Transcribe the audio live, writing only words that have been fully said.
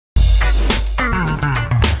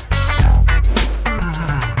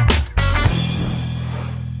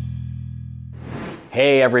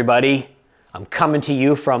Hey everybody, I'm coming to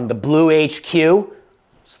you from the Blue HQ.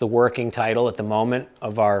 It's the working title at the moment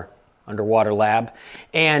of our underwater lab.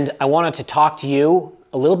 And I wanted to talk to you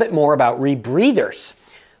a little bit more about rebreathers.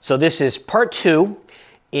 So this is part 2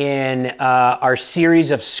 in our series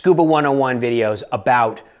of SCUBA 101 videos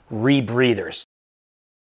about rebreathers.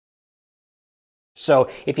 So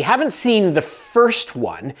if you haven't seen the first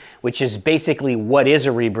one, which is basically what is a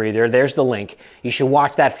rebreather, there's the link. You should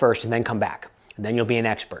watch that first and then come back. And then you'll be an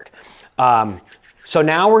expert. So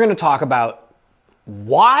now we're going to talk about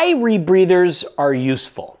why rebreathers are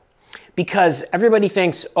useful. Because everybody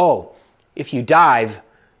thinks, oh, if you dive,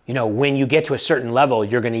 when you get to a certain level,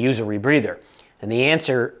 you're going to use a rebreather. And the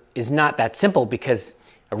answer is not that simple, because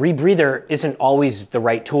a rebreather isn't always the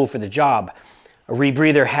right tool for the job. A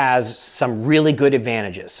rebreather has some really good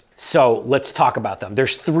advantages. So let's talk about them.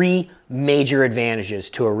 There's 3 major advantages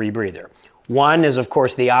to a rebreather. One is, of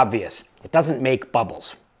course, the obvious. It doesn't make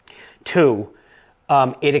bubbles. 2,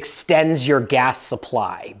 it extends your gas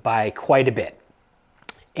supply by quite a bit.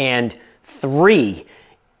 And 3,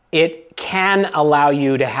 it can allow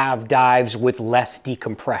you to have dives with less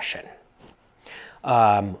decompression.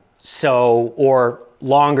 Or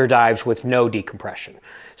longer dives with no decompression.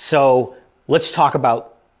 So let's talk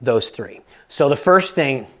about those 3. So the first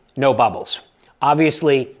thing, no bubbles.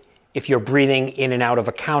 Obviously, if you're breathing in and out of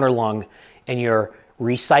a counter lung and you're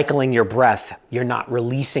recycling your breath, you're not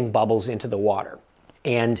releasing bubbles into the water.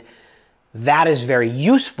 And that is very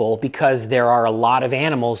useful because there are a lot of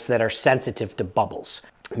animals that are sensitive to bubbles.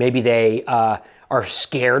 Maybe they are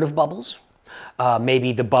scared of bubbles.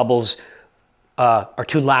 Maybe the bubbles are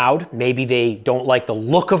too loud. Maybe they don't like the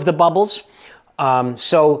look of the bubbles.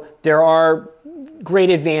 So there are great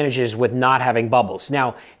advantages with not having bubbles.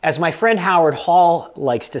 Now, as my friend Howard Hall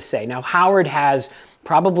likes to say, now Howard has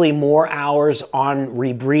probably more hours on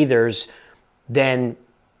rebreathers than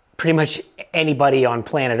pretty much anybody on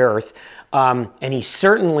planet Earth. And he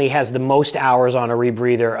certainly has the most hours on a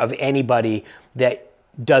rebreather of anybody that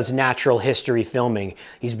does natural history filming.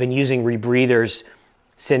 He's been using rebreathers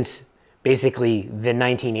since basically the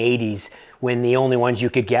 1980s, when the only ones you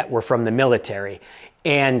could get were from the military.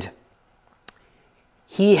 And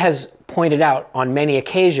he has pointed out on many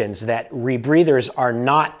occasions that rebreathers are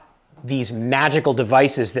not these magical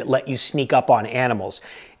devices that let you sneak up on animals.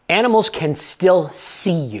 Animals can still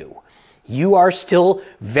see you. You are still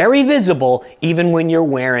very visible even when you're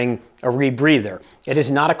wearing a rebreather. It is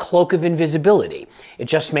not a cloak of invisibility. It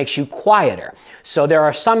just makes you quieter. So there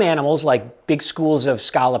are some animals, like big schools of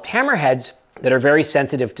scalloped hammerheads, that are very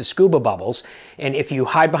sensitive to scuba bubbles. And if you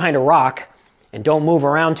hide behind a rock and don't move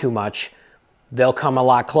around too much, they'll come a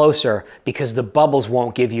lot closer because the bubbles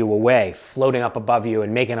won't give you away, floating up above you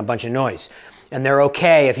and making a bunch of noise. And they're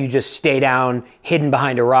okay if you just stay down, hidden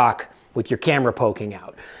behind a rock with your camera poking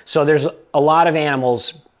out. So there's a lot of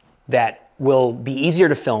animals that will be easier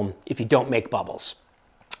to film if you don't make bubbles.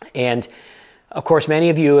 And of course, many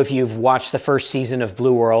of you, if you've watched the first season of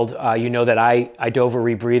Blue World, you know that I dove a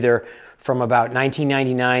rebreather from about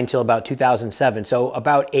 1999 till about 2007, so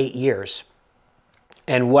about 8 years.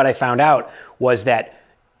 And what I found out was that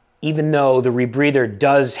even though the rebreather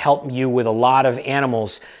does help you with a lot of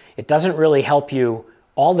animals, it doesn't really help you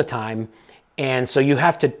all the time. And so you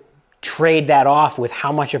have to trade that off with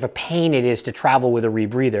how much of a pain it is to travel with a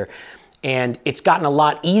rebreather. And it's gotten a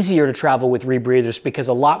lot easier to travel with rebreathers because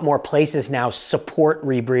a lot more places now support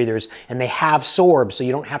rebreathers, and they have sorbs, so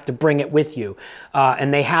you don't have to bring it with you.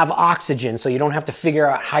 And they have oxygen, so you don't have to figure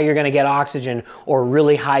out how you're going to get oxygen or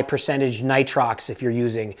really high percentage nitrox if you're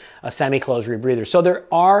using a semi-closed rebreather. So there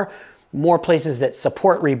are more places that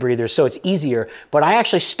support rebreathers, so it's easier. But I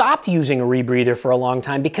actually stopped using a rebreather for a long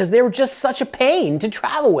time because they were just such a pain to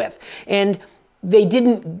travel with. And they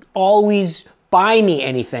didn't always buy me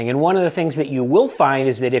anything. And one of the things that you will find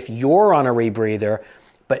is that if you're on a rebreather,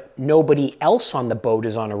 but nobody else on the boat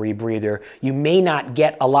is on a rebreather, you may not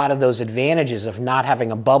get a lot of those advantages of not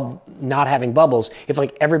having bubbles if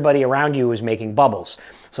like everybody around you is making bubbles.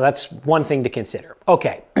 So that's one thing to consider.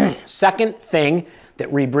 Okay, second thing that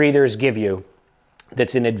rebreathers give you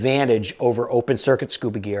that's an advantage over open circuit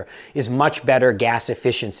scuba gear is much better gas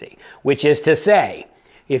efficiency, which is to say,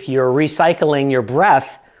 if you're recycling your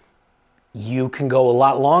breath, you can go a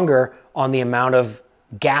lot longer on the amount of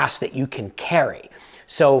gas that you can carry.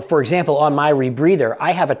 So for example, on my rebreather,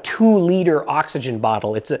 I have a 2-liter oxygen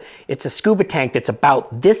bottle. It's a scuba tank that's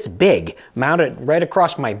about this big, mounted right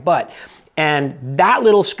across my butt. And that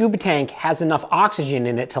little scuba tank has enough oxygen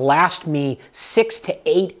in it to last me 6 to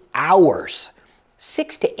 8 hours.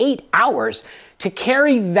 6 to 8 hours to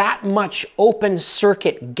carry that much open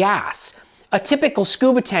circuit gas. A typical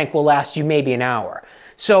scuba tank will last you maybe an hour.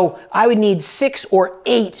 So I would need 6 or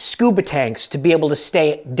 8 scuba tanks to be able to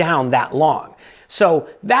stay down that long. So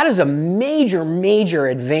that is a major, major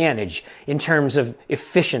advantage in terms of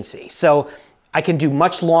efficiency. So I can do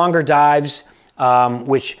much longer dives,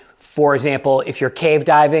 which, for example, if you're cave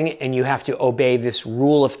diving and you have to obey this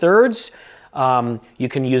rule of thirds, you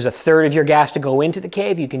can use 1/3 of your gas to go into the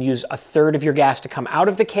cave, you can use 1/3 of your gas to come out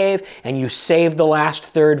of the cave, and you save the last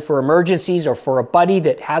third for emergencies or for a buddy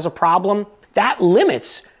that has a problem. That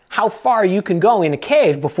limits how far you can go in a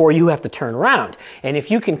cave before you have to turn around. And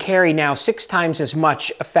if you can carry now 6 times as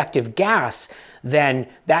much effective gas, then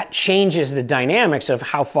that changes the dynamics of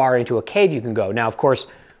how far into a cave you can go. Now, of course,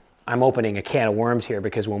 I'm opening a can of worms here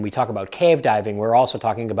because when we talk about cave diving, we're also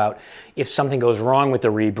talking about if something goes wrong with the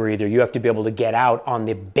rebreather, you have to be able to get out on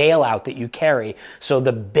the bailout that you carry. So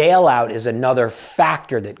the bailout is another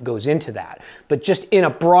factor that goes into that. But just in a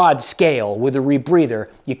broad scale, with a rebreather,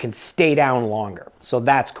 you can stay down longer. So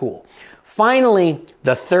that's cool. Finally,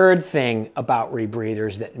 the third thing about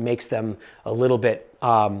rebreathers that makes them a little bit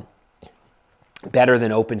better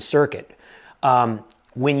than open circuit.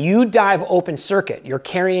 When you dive open circuit, you're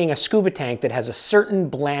carrying a scuba tank that has a certain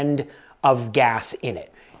blend of gas in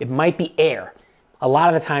it. It might be air. A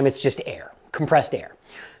lot of the time it's just air, compressed air.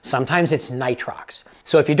 Sometimes it's nitrox.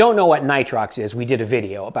 So if you don't know what nitrox is, we did a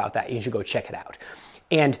video about that. You should go check it out.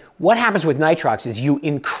 And what happens with nitrox is you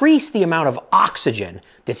increase the amount of oxygen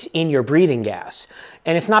that's in your breathing gas.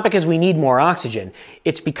 And it's not because we need more oxygen.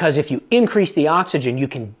 It's because if you increase the oxygen, you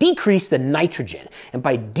can decrease the nitrogen. And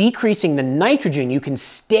by decreasing the nitrogen, you can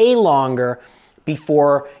stay longer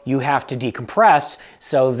before you have to decompress.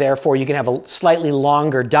 So therefore, you can have a slightly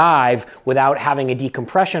longer dive without having a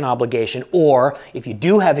decompression obligation. Or if you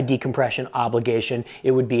do have a decompression obligation,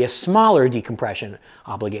 it would be a smaller decompression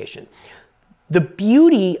obligation. The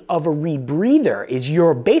beauty of a rebreather is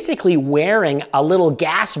you're basically wearing a little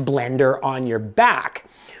gas blender on your back,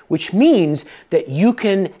 which means that you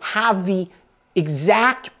can have the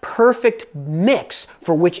exact perfect mix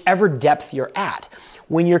for whichever depth you're at.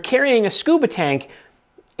 When you're carrying a scuba tank,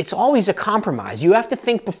 it's always a compromise. You have to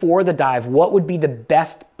think before the dive, what would be the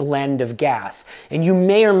best blend of gas? And you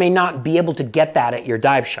may or may not be able to get that at your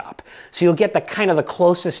dive shop. So you'll get the kind of the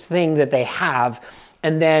closest thing that they have,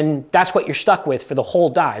 and then that's what you're stuck with for the whole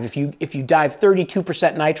dive. If you dive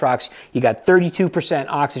 32% nitrox, you got 32%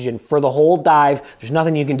 oxygen for the whole dive. There's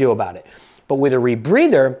nothing you can do about it. But with a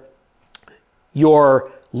rebreather, you're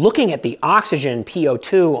looking at the oxygen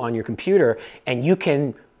PO2 on your computer, and you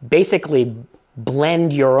can basically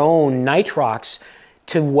blend your own nitrox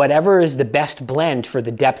to whatever is the best blend for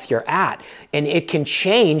the depth you're at. And it can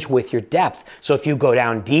change with your depth. So if you go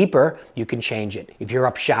down deeper, you can change it. If you're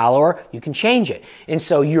up shallower, you can change it. And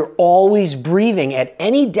so you're always breathing at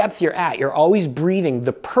any depth you're at, you're always breathing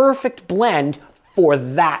the perfect blend for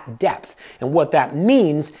that depth. And what that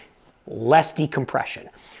means, less decompression.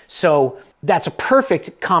 So that's a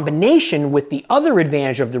perfect combination with the other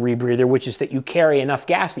advantage of the rebreather, which is that you carry enough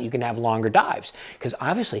gas that you can have longer dives. Because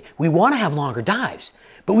obviously, we want to have longer dives,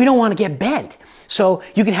 but we don't want to get bent. So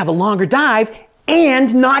you can have a longer dive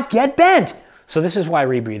and not get bent. So this is why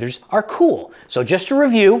rebreathers are cool. So just to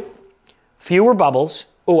review, fewer bubbles.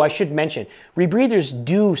 Oh, I should mention, rebreathers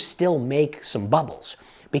do still make some bubbles,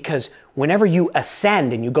 because whenever you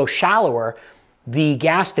ascend and you go shallower, the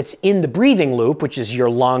gas that's in the breathing loop, which is your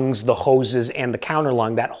lungs, the hoses, and the counter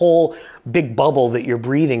lung, that whole big bubble that you're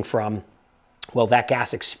breathing from, well, that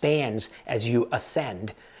gas expands as you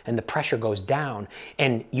ascend and the pressure goes down,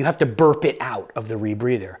 and you have to burp it out of the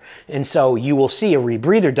rebreather. And so you will see a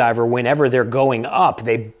rebreather diver, whenever they're going up,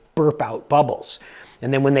 they burp out bubbles.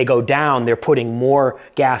 And then when they go down, they're putting more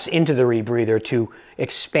gas into the rebreather to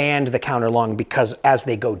expand the counter lung, because as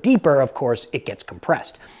they go deeper, of course, it gets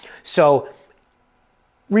compressed. So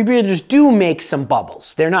rebreathers do make some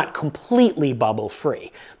bubbles. They're not completely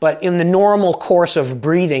bubble-free, but in the normal course of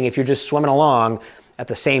breathing, if you're just swimming along at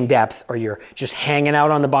the same depth, or you're just hanging out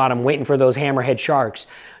on the bottom waiting for those hammerhead sharks,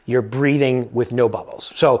 you're breathing with no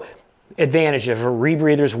bubbles. So advantage of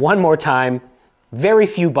rebreathers, one more time, very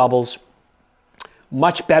few bubbles,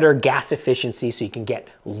 much better gas efficiency so you can get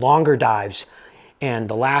longer dives. And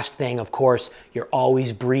the last thing, of course, you're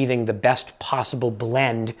always breathing the best possible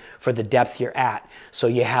blend for the depth you're at, so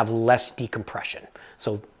you have less decompression.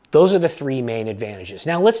 So those are the 3 main advantages.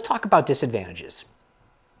 Now let's talk about disadvantages.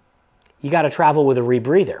 You got to travel with a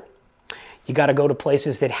rebreather. You got to go to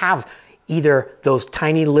places that have either those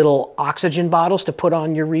tiny little oxygen bottles to put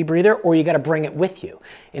on your rebreather, or you got to bring it with you.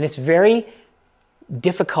 And it's very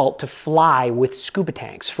difficult to fly with scuba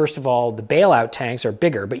tanks. First of all, the bailout tanks are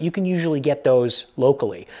bigger, but you can usually get those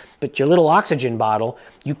locally. But your little oxygen bottle,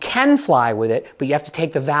 you can fly with it, but you have to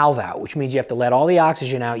take the valve out, which means you have to let all the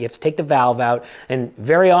oxygen out, you have to take the valve out, and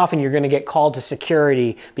very often you're going to get called to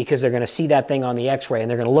security because they're going to see that thing on the x-ray and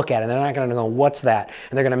they're going to look at it and they're not going to know what's that.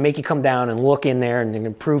 And they're going to make you come down and look in there and they're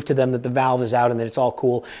going to prove to them that the valve is out and that it's all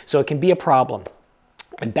cool. So it can be a problem.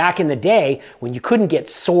 And back in the day, when you couldn't get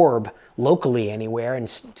sorb locally anywhere, and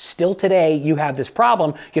still today you have this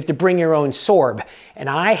problem, you have to bring your own sorb. And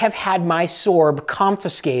I have had my sorb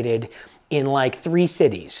confiscated in like 3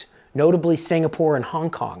 cities, notably Singapore and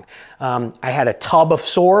Hong Kong. I had a tub of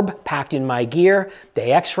sorb packed in my gear.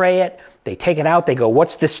 They x-ray it, they take it out, they go,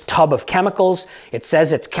 what's this tub of chemicals? It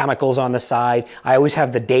says it's chemicals on the side. I always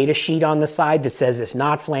have the data sheet on the side that says it's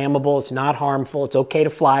not flammable, it's not harmful, it's okay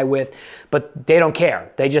to fly with, but they don't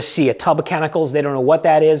care. They just see a tub of chemicals, they don't know what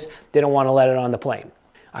that is, they don't want to let it on the plane.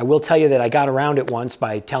 I will tell you that I got around it once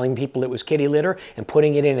by telling people it was kitty litter and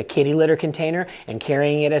putting it in a kitty litter container and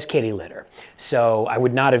carrying it as kitty litter. So I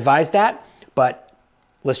would not advise that, but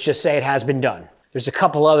let's just say it has been done. There's a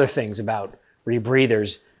couple other things about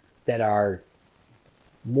rebreathers that are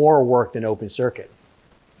more work than open circuit.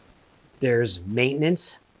 There's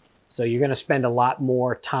maintenance. So you're going to spend a lot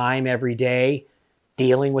more time every day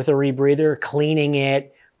dealing with a rebreather, cleaning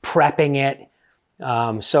it, prepping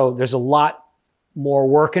it. So there's a lot more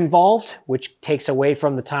work involved, which takes away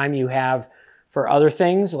from the time you have for other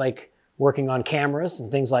things like working on cameras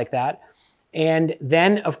and things like that. And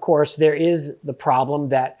then, of course, there is the problem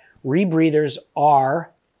that rebreathers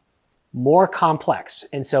are more complex,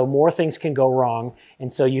 and so more things can go wrong,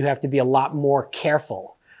 and so you have to be a lot more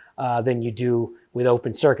careful than you do with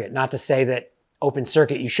open circuit. Not to say that open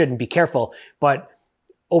circuit you shouldn't be careful, but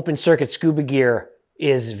open circuit scuba gear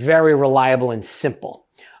is very reliable and simple.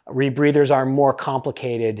 Rebreathers are more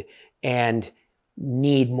complicated and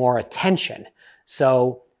need more attention.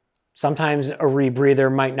 So sometimes a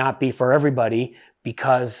rebreather might not be for everybody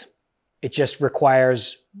because it just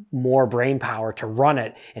requires more brain power to run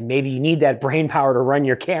it. And maybe you need that brain power to run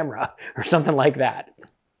your camera or something like that.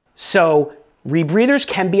 So rebreathers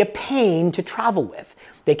can be a pain to travel with.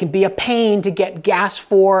 They can be a pain to get gas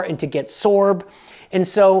for and to get sorb. And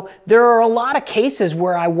so there are a lot of cases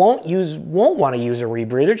where I won't want to use a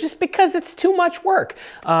rebreather just because it's too much work.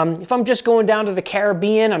 If I'm just going down to the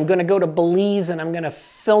Caribbean, I'm going to go to Belize and I'm going to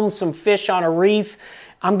film some fish on a reef,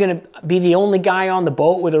 I'm going to be the only guy on the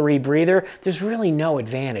boat with a rebreather, there's really no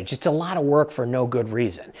advantage. It's a lot of work for no good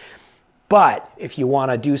reason. But if you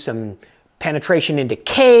want to do some penetration into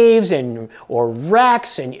caves or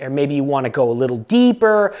wrecks, or maybe you want to go a little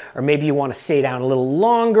deeper, or maybe you want to stay down a little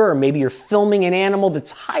longer, or maybe you're filming an animal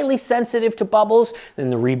that's highly sensitive to bubbles,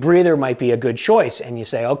 then the rebreather might be a good choice. And you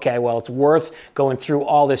say, okay, well, it's worth going through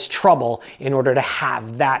all this trouble in order to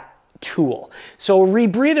have that tool. So a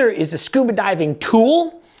rebreather is a scuba diving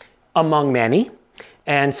tool among many,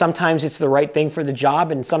 and sometimes it's the right thing for the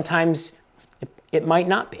job, and sometimes it might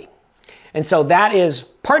not be. And so that is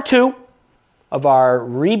part 2 of our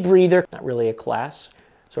rebreather, not really a class,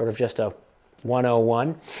 sort of just a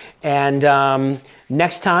 101. And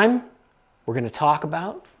next time, we're going to talk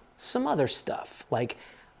about some other stuff, like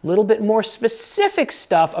a little bit more specific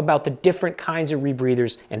stuff about the different kinds of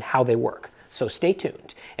rebreathers and how they work. So stay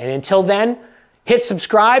tuned. And until then, hit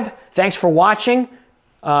subscribe. Thanks for watching.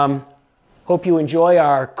 Hope you enjoy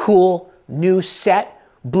our cool new set,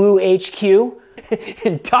 Blue HQ,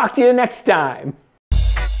 and talk to you next time.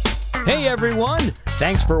 Hey everyone!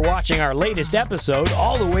 Thanks for watching our latest episode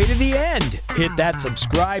all the way to the end. Hit that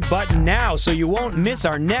subscribe button now so you won't miss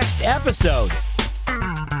our next episode.